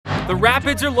The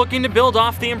Rapids are looking to build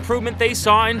off the improvement they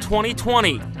saw in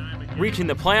 2020, reaching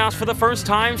the playoffs for the first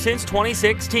time since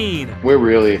 2016. We're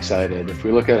really excited. If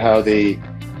we look at how the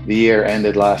year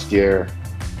ended last year,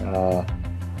 a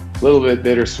little bit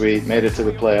bittersweet, made it to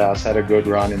the playoffs, had a good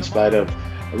run in spite of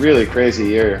a really crazy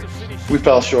year. We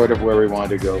fell short of where we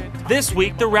wanted to go. This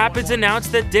week, the Rapids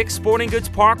announced that Dick's Sporting Goods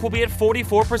Park will be at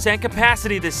 44%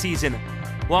 capacity this season,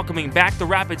 welcoming back the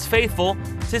Rapids faithful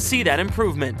to see that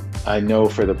improvement. I know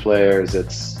for the players,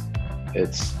 it's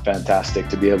fantastic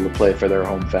to be able to play for their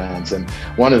home fans. And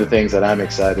one of the things that I'm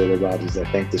excited about is I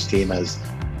think this team has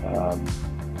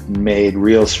made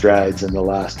real strides in the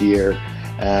last year.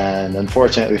 And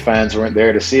unfortunately, fans weren't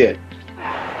there to see it.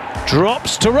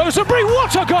 Drops to Rosenberry.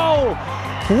 What a goal!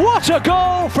 What a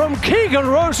goal from Keegan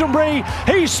Rosenberry.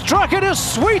 He struck it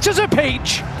as sweet as a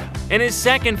peach. In his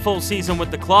second full season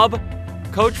with the club,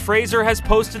 Coach Fraser has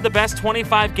posted the best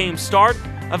 25-game start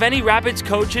of any Rapids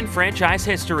coach in franchise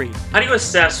history. How do you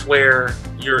assess where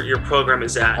your program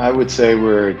is at? I would say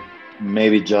we're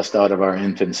maybe just out of our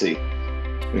infancy,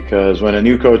 because when a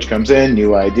new coach comes in,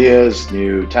 new ideas,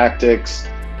 new tactics,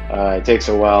 it takes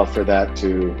a while for that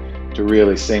to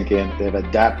really sink in. They've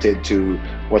adapted to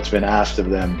what's been asked of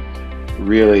them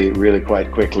really, really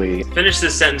quite quickly. Finish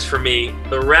this sentence for me.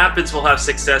 The Rapids will have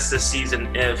success this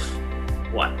season if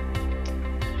what?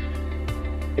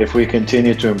 If we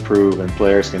continue to improve and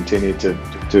players continue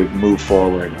to move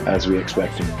forward as we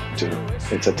expect them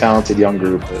to. It's a talented young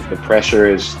group. The pressure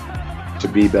is to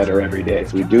be better every day.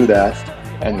 If we do that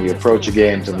and we approach the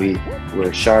games and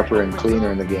we're sharper and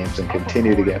cleaner in the games and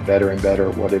continue to get better and better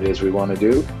at what it is we want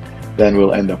to do, then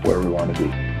we'll end up where we want to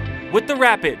be. With the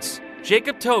Rapids,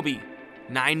 Jacob Toby,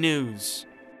 9 News.